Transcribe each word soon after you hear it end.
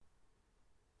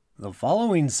The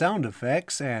following sound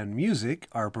effects and music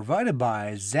are provided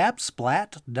by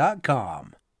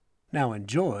Zapsplat.com. Now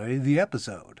enjoy the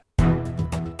episode.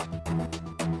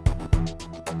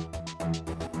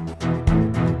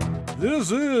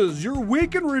 This is your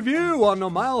week in review on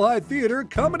the Mile High Theater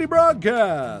comedy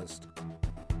broadcast.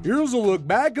 Here's a look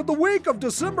back at the week of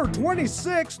December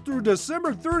 26th through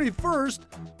December 31st,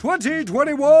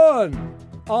 2021.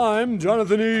 I'm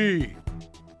Jonathan E.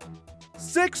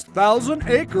 6,000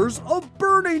 acres of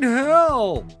burning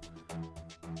hell.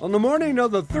 On the morning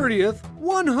of the 30th,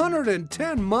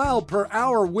 110 mile per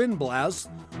hour wind blasts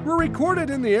were recorded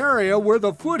in the area where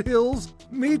the foothills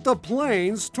meet the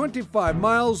plains 25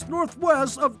 miles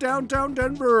northwest of downtown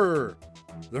Denver.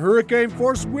 The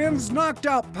hurricane-force winds knocked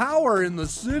out power in the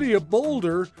city of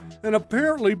Boulder and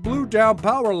apparently blew down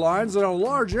power lines in a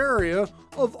large area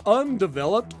of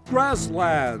undeveloped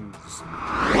grasslands.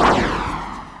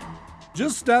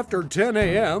 Just after 10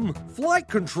 a.m., flight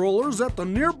controllers at the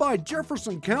nearby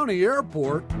Jefferson County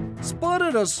Airport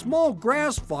spotted a small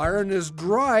grass fire in this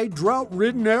dry,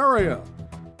 drought-ridden area.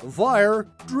 The fire,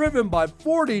 driven by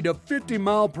 40 to 50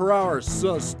 mile per hour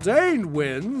sustained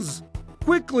winds,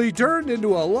 quickly turned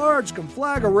into a large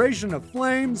conflagration of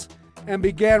flames and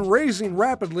began racing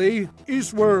rapidly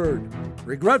eastward.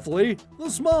 Regretfully, the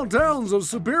small towns of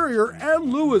Superior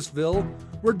and Louisville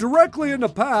were directly in the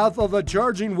path of a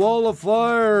charging wall of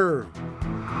fire.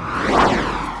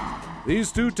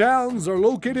 These two towns are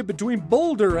located between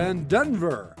Boulder and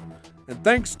Denver, and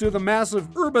thanks to the massive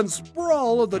urban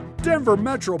sprawl of the Denver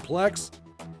Metroplex,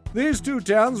 these two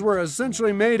towns were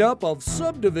essentially made up of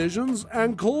subdivisions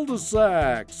and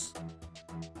cul-de-sacs.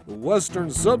 The western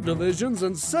subdivisions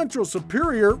and Central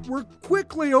Superior were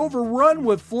quickly overrun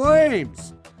with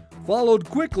flames, followed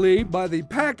quickly by the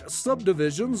packed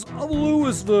subdivisions of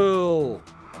Louisville.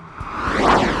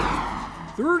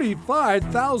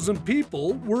 35,000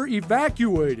 people were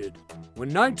evacuated. When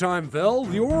nighttime fell,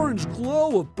 the orange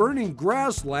glow of burning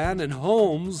grassland and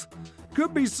homes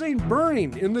could be seen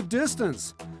burning in the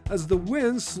distance as the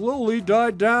winds slowly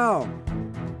died down.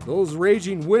 Those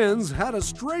raging winds had a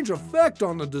strange effect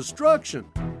on the destruction.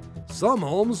 Some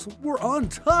homes were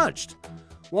untouched,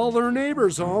 while their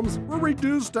neighbors' homes were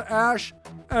reduced to ash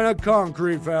and a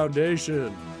concrete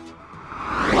foundation.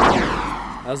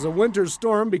 As the winter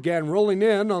storm began rolling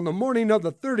in on the morning of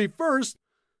the 31st,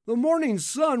 the morning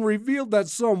sun revealed that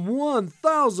some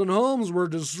 1,000 homes were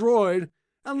destroyed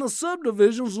and the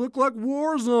subdivisions looked like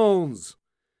war zones.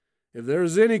 If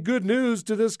there's any good news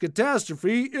to this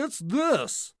catastrophe, it's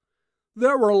this.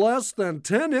 There were less than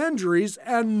 10 injuries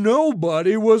and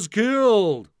nobody was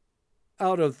killed.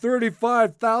 Out of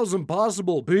 35,000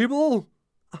 possible people?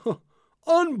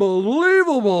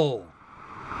 Unbelievable!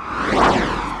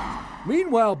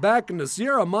 Meanwhile, back in the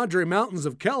Sierra Madre Mountains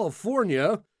of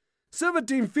California,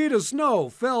 17 feet of snow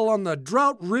fell on the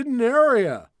drought-ridden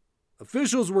area.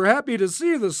 Officials were happy to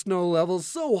see the snow levels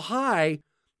so high,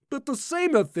 but the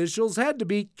same officials had to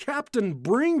be Captain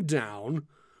Bring Down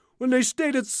when they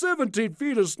stated 17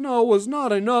 feet of snow was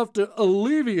not enough to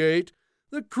alleviate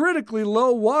the critically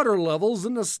low water levels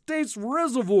in the state's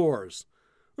reservoirs.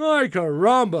 Ay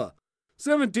caramba!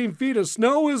 17 feet of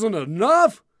snow isn't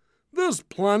enough? This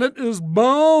planet is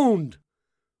boned!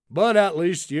 But at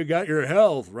least you got your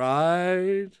health,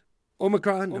 right?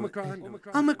 Omicron.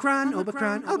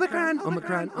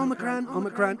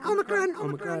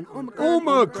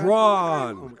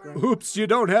 Oops, you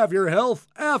don't have your health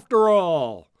after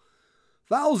all.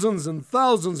 Thousands and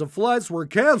thousands of flights were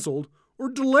canceled or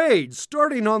delayed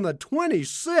starting on the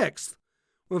 26th,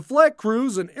 when flight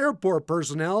crews and airport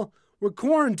personnel were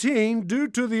quarantined due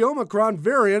to the Omicron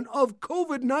variant of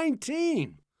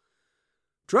COVID-19.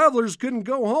 Travelers couldn't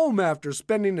go home after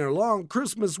spending their long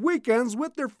Christmas weekends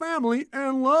with their family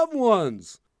and loved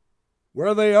ones,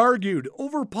 where they argued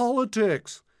over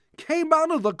politics, came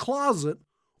out of the closet,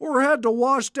 or had to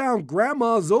wash down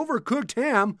Grandma's overcooked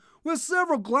ham with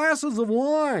several glasses of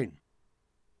wine.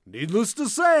 Needless to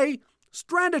say,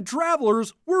 stranded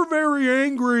travelers were very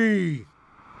angry.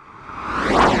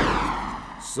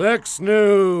 Sex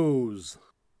news.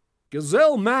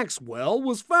 Gazelle Maxwell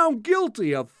was found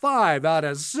guilty of 5 out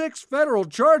of 6 federal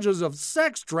charges of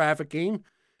sex trafficking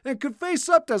and could face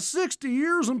up to 60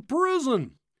 years in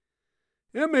prison.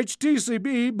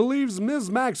 MHTCB believes Ms.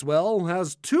 Maxwell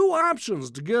has 2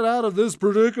 options to get out of this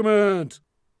predicament.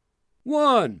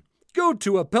 1. Go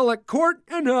to appellate court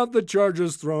and have the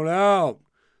charges thrown out.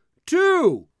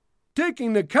 2.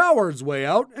 Taking the coward's way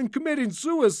out and committing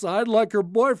suicide like her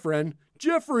boyfriend,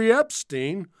 Jeffrey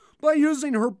Epstein, by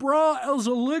using her bra as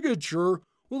a ligature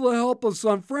with the help of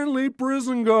some friendly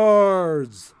prison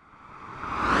guards.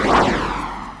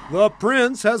 The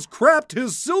prince has crapped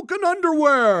his silken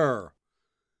underwear.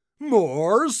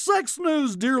 More sex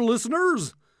news, dear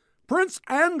listeners. Prince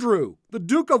Andrew, the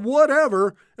Duke of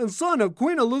Whatever and son of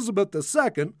Queen Elizabeth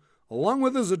II, along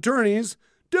with his attorneys,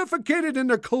 defecated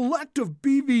into collective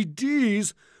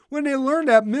BVDs when they learned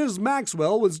that Ms.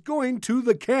 Maxwell was going to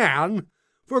the can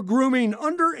for grooming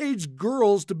underage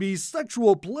girls to be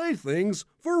sexual playthings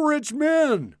for rich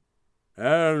men.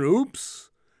 And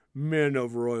oops, men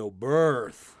of royal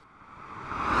birth.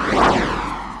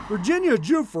 Virginia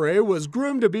Giuffre was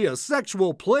groomed to be a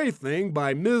sexual plaything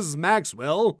by Ms.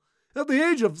 Maxwell at the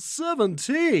age of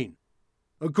 17,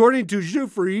 according to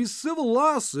Giuffre's civil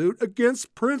lawsuit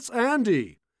against Prince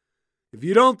Andy. If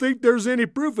you don't think there's any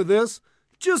proof of this,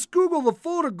 just Google the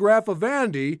photograph of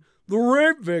Andy, the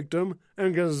rape victim,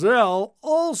 and Gazelle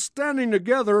all standing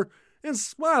together and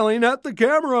smiling at the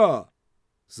camera.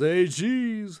 Say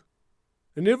cheese.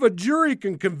 And if a jury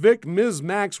can convict Ms.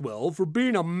 Maxwell for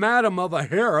being a madam of a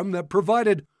harem that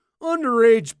provided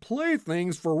underage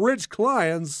playthings for rich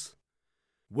clients,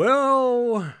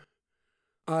 well,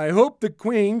 I hope the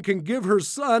Queen can give her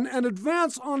son an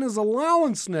advance on his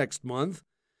allowance next month,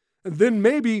 and then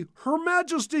maybe Her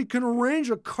Majesty can arrange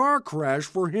a car crash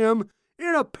for him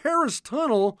in a Paris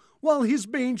tunnel while he's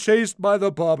being chased by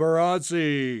the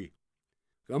paparazzi.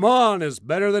 Come on, it's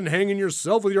better than hanging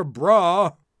yourself with your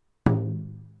bra.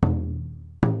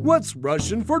 What's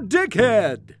Russian for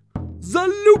dickhead?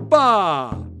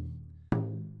 Zalupa!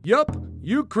 Yup,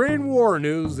 Ukraine war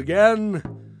news again.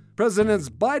 Presidents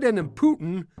Biden and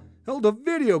Putin held a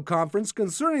video conference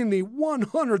concerning the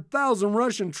 100,000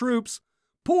 Russian troops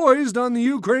poised on the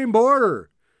Ukraine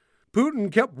border.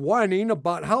 Putin kept whining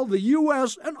about how the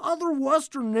U.S. and other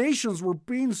Western nations were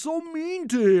being so mean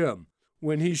to him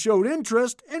when he showed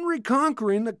interest in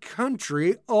reconquering the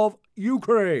country of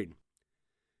Ukraine.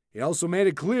 He also made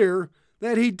it clear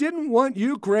that he didn't want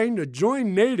Ukraine to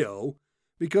join NATO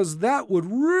because that would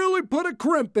really put a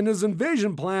crimp in his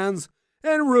invasion plans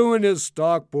and ruin his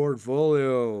stock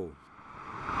portfolio.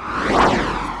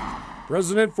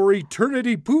 President for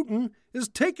Eternity Putin is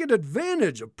taking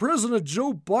advantage of President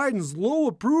Joe Biden's low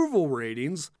approval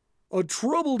ratings, a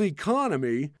troubled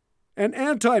economy, and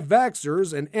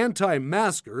anti-vaxxers and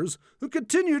anti-maskers who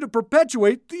continue to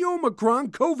perpetuate the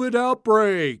Omicron COVID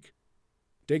outbreak.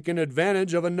 Taking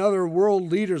advantage of another world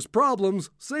leader's problems,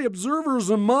 say observers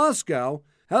in Moscow,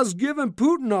 has given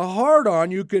Putin a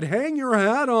hard-on you could hang your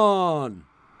hat on.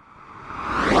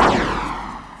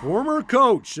 Former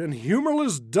coach and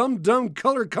humorless dumb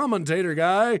color commentator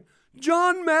guy,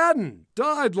 John Madden,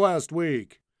 died last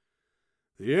week.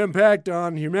 The impact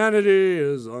on humanity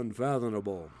is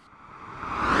unfathomable.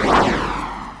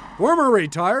 Former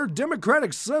retired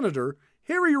Democratic Senator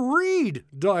Harry Reid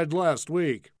died last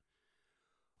week.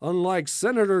 Unlike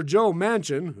Senator Joe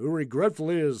Manchin, who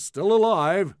regretfully is still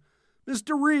alive,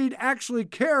 Mr. Reid actually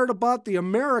cared about the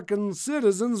American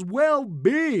citizens'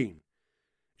 well-being.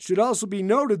 It should also be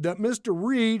noted that Mr.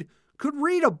 Reid could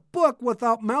read a book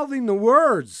without mouthing the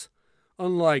words,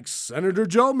 unlike Senator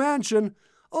Joe Manchin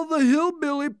of the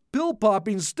hillbilly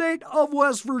pill-popping state of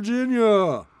West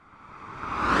Virginia.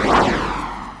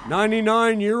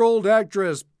 99-year-old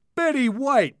actress Betty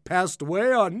White passed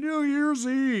away on New Year's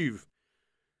Eve.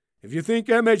 If you think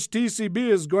MHTCB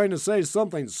is going to say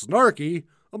something snarky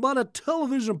about a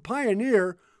television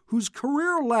pioneer whose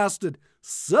career lasted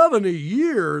 70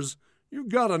 years, you've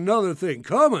got another thing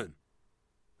coming.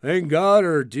 Thank God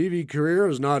her TV career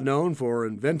is not known for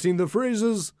inventing the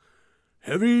phrases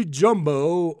heavy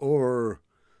jumbo or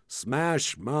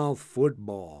smash mouth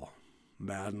football,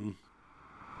 Madden.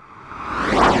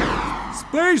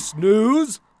 Space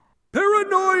news,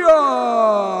 paranoia!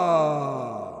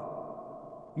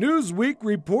 Newsweek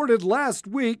reported last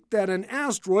week that an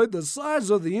asteroid the size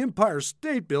of the Empire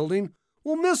State Building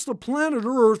will miss the planet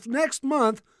Earth next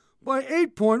month by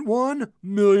 8.1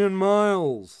 million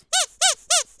miles.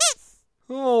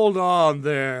 Hold on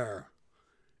there.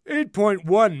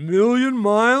 8.1 million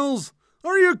miles?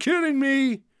 Are you kidding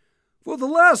me? For the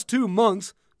last 2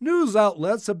 months, news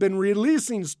outlets have been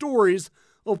releasing stories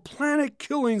of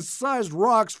planet-killing sized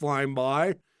rocks flying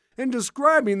by and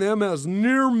describing them as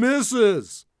near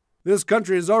misses. This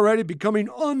country is already becoming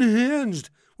unhinged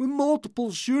with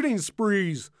multiple shooting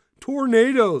sprees,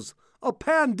 tornadoes, a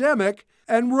pandemic,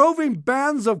 and roving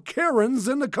bands of Karens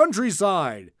in the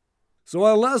countryside. So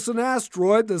unless an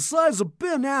asteroid the size of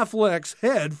Ben Affleck's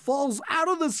head falls out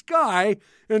of the sky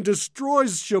and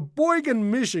destroys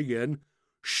Sheboygan, Michigan,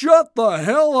 shut the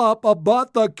hell up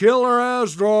about the killer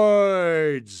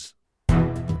asteroids!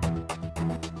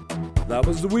 That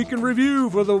was the Week in Review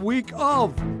for the week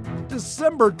of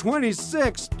December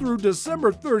 26th through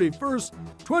December 31st,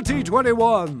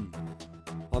 2021.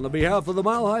 On the behalf of the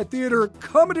Mile High Theater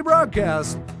Comedy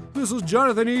Broadcast, this is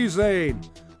Jonathan E. Zane.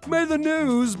 May the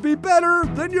news be better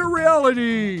than your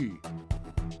reality.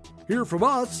 Hear from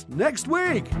us next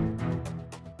week.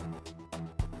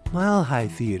 Mile High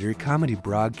Theater Comedy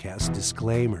Broadcast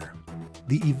disclaimer.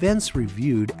 The events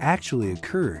reviewed actually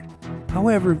occurred.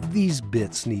 However, these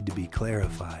bits need to be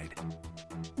clarified.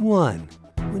 1.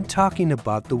 When talking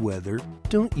about the weather,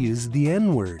 don't use the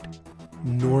N-word.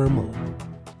 Normal.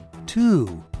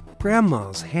 2.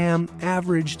 Grandma's ham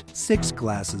averaged 6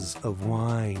 glasses of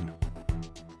wine.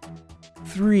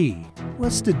 3.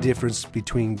 What's the difference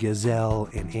between gazelle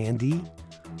and Andy?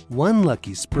 One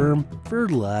lucky sperm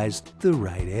fertilized the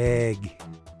right egg.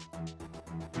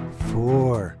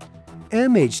 4.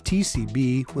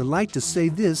 MHTCB would like to say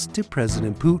this to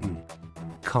President Putin.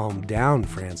 Calm down,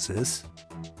 Francis.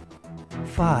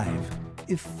 5.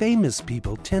 If famous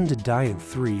people tend to die in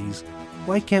threes,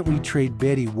 why can't we trade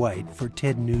Betty White for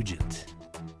Ted Nugent?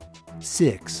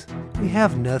 6. We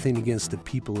have nothing against the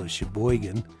people of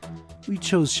Sheboygan. We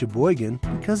chose Sheboygan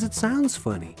because it sounds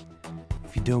funny.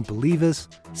 If you don't believe us,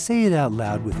 say it out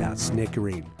loud without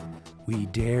snickering. We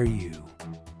dare you.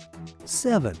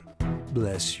 7.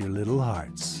 Bless your little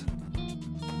hearts.